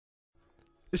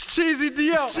It's Cheeze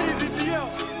DL.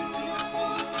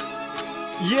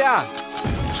 Yeah.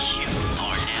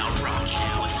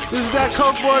 This is that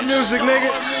Coke Boy music,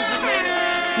 nigga.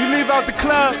 You leave out the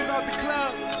club,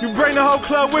 you bring the whole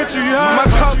club with you, you heard? My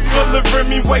cup full of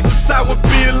Remy, wait till sour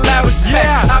be the loudest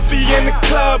pack. I be in the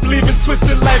club, leaving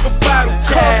twisted like a bottle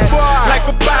cap. Like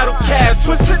a bottle cap,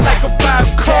 twisted like a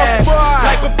bottle cap.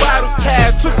 Like a bottle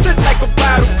cap, twisted like a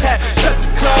bottle cap. Shut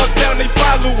the club down, they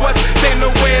follow us, they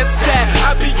know where it's at.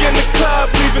 I be in the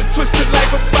club, leaving twisted like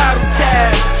a bottle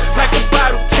cap. Like a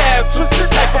bottle cap,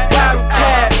 twisted like a bottle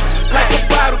cap. Like a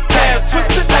bottle cap,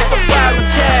 twisted like a bottle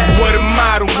cap. What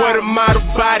a model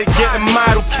body, getting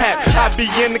model cap. I be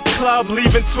in the club,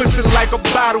 leaving twisted like a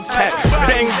bottle cap.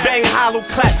 Bang, bang, hollow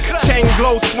clap, chain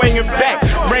glow, swinging back.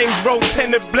 Range road,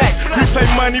 tinted black, replay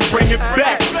money, bring it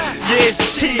back. Yeah,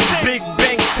 it's Cheeze, big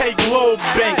bank, take low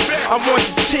bank. I want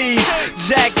the cheese,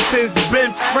 Jackson's,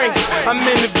 Ben Franks. I'm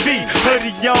in the V,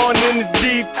 hoodie on in the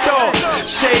deep thought.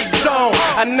 Shades on,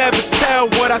 I never tell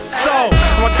what I saw.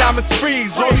 My diamonds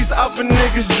freeze, all these other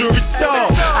niggas jewelry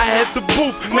dog. I hit the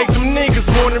booth, make them niggas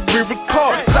wanna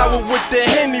re-record. Sour with the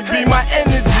Henny, be my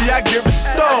energy, I get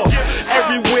restored.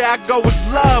 Everywhere I go it's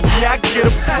love, yeah, I get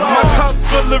applause. My cup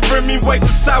full of Remy, wait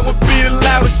till sour be the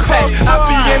loudest pack. I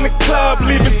be in the club,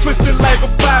 leaving twisted like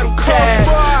a bottle cap.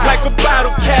 Like a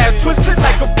bottle cap, twisted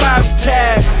like a bottle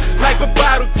cap. Like a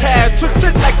bottle cap,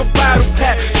 twisted like a bottle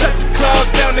cap. Shut the club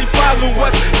down, they follow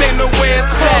us, they know where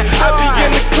it's at. I be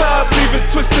in the club, leaving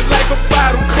twisted like a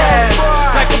bottle cap.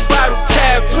 Like a bottle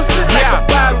cap, twisted like a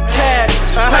bottle cap.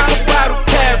 Like a bottle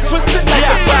cap, twisted like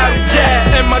a bottle cap.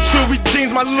 And my Chewy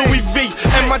jeans, my Louis V,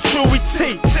 and my Chewy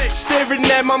T. Staring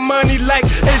at my money like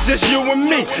it's just you and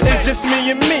me. It's just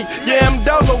me and me. Yeah, I'm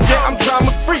dolo, yeah, I'm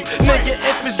drama free. Nigga,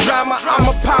 if it's drama,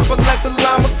 I'ma pop it like the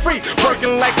llama free.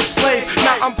 Working like a slave,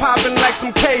 now I'm popping like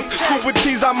some K's. Scoop with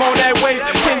cheese, I'm on that wave.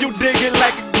 Can you dig it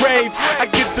like a grave? I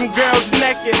get them girls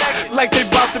naked, like they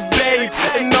bout to bathe.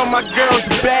 And all my girls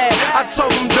bad, I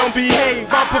told them don't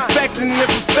behave. I'm perfecting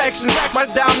imperfections, my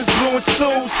diamonds blue and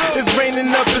suits. It's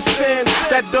raining up in sin,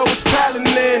 that dough is piling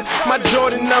in. My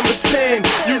Jordan number 10,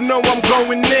 you know I'm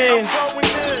going in.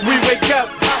 We wake up,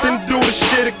 then do the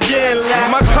shit again.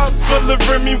 My cup full of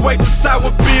Remy, wait till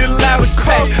sour be the loudest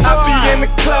pack. I be in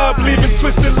the club, leaving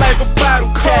twisted like a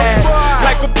bottle cap.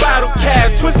 Like a bottle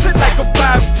cap, twisted like a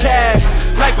bottle cap.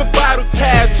 Like a bottle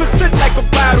cap, twisted like a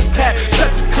bottle cap. Shut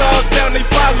the club down, they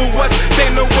follow us, they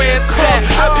know where it's at.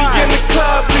 I be in the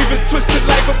club, leaving twisted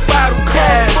like a bottle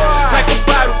cap. Like a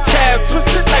bottle cap,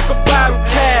 twisted like a bottle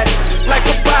cap. Like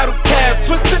a bottle cap,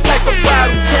 twisted like a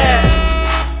bottle cap.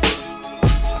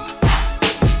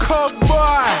 Coke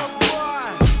Boy,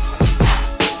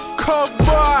 Coke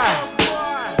Boy.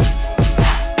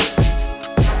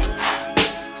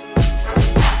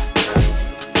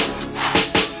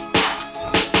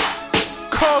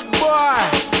 Coke Boy,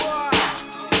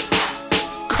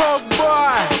 Coke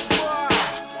Boy.